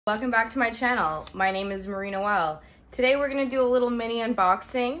Welcome back to my channel. My name is Marie Noel. Today we're going to do a little mini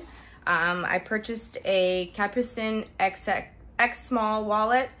unboxing. I purchased a Capucines X small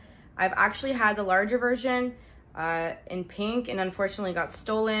wallet. I've actually had the larger version in pink and unfortunately got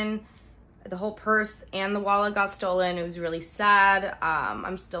stolen. The whole purse and the wallet got stolen. It was really sad.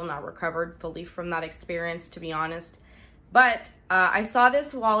 I'm still not recovered fully from that experience, to be honest. But I saw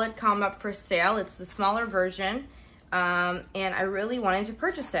this wallet come up for sale. It's the smaller version. And I really wanted to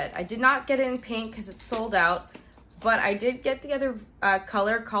purchase it. I did not get it in pink because it's sold out, but I did get the other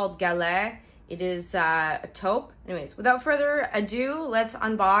color called Gallet. It is a taupe. Anyways, without further ado, let's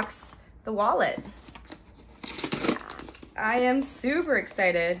unbox the wallet. I am super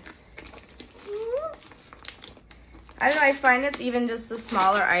excited. I don't know, I find it's even just the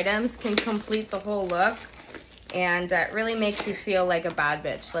smaller items can complete the whole look, and it really makes you feel like a bad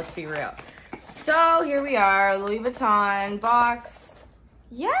bitch, let's be real. So here we are, Louis Vuitton box.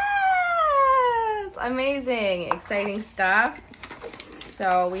 Yes! Amazing, exciting stuff.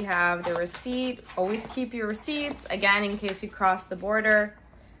 So we have the receipt. Always keep your receipts, again, in case you cross the border.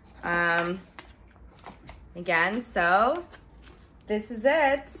 Again, so this is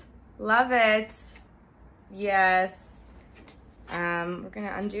it. Love it. Yes. We're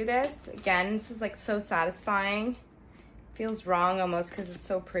gonna undo this. Again, this is like so satisfying. Feels wrong almost because it's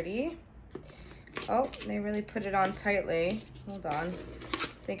so pretty. Oh, they really put it on tightly. Hold on.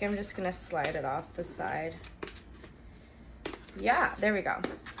 I think I'm just gonna slide it off the side. Yeah, there we go.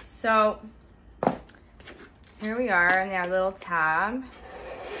 So here we are in that little tab.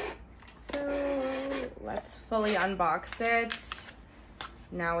 So let's fully unbox it.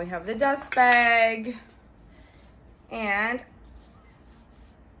 Now we have the dust bag. And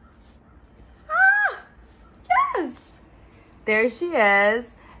yes! There she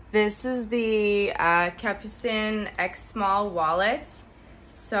is. This is the Capucines X small wallet.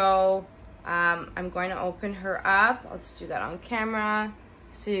 So I'm going to open her up. I'll just do that on camera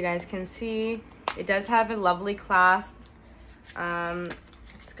so you guys can see. It does have a lovely clasp.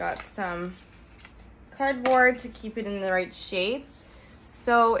 It's got some cardboard to keep it in the right shape.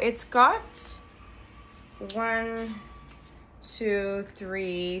 So it's got 1, 2,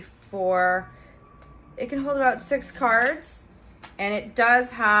 3, 4. It can hold about 6 cards. And it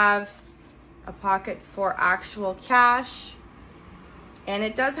does have a pocket for actual cash. And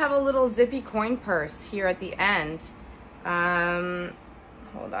it does have a little zippy coin purse here at the end.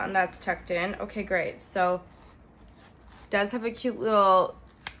 Hold on, that's tucked in. Okay, great. So it does have a cute little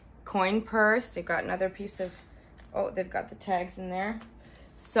coin purse. They've got another piece of, oh, they've got the tags in there.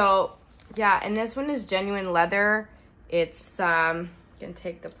 So yeah, and this one is genuine leather. It's, gonna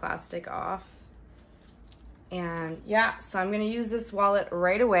take the plastic off. And yeah, so I'm gonna use this wallet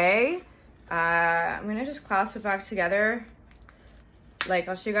right away. I'm gonna just clasp it back together. Like,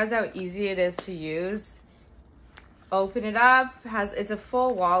 I'll show you guys how easy it is to use. Open it up, it's a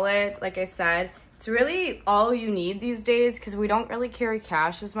full wallet, like I said. It's really all you need these days because we don't really carry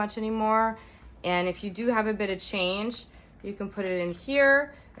cash as much anymore. And if you do have a bit of change, you can put it in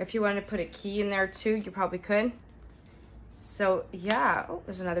here. If you wanted to put a key in there too, you probably could. So yeah, oh,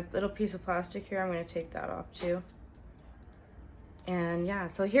 there's another little piece of plastic here. I'm gonna take that off too. And yeah,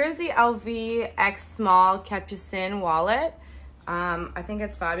 so here's the LV X small Capucines wallet. I think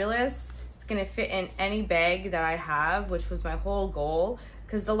it's fabulous. It's gonna fit in any bag that I have, which was my whole goal.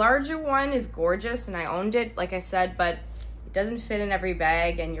 Because the larger one is gorgeous and I owned it, like I said, but it doesn't fit in every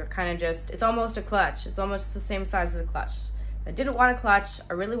bag and you're kind of just, it's almost a clutch. It's almost the same size as a clutch. I didn't want a clutch.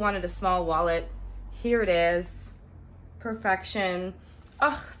 I really wanted a small wallet. Here it is. Perfection.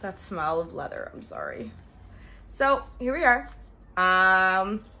 Oh, that smell of leather, I'm sorry. So here we are.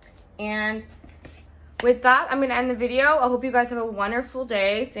 And with that, I'm gonna end the video. I hope you guys have a wonderful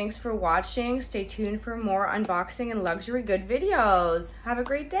day. Thanks for watching. Stay tuned for more unboxing and luxury good videos. Have a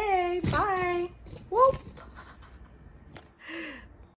great day. Bye. Whoop.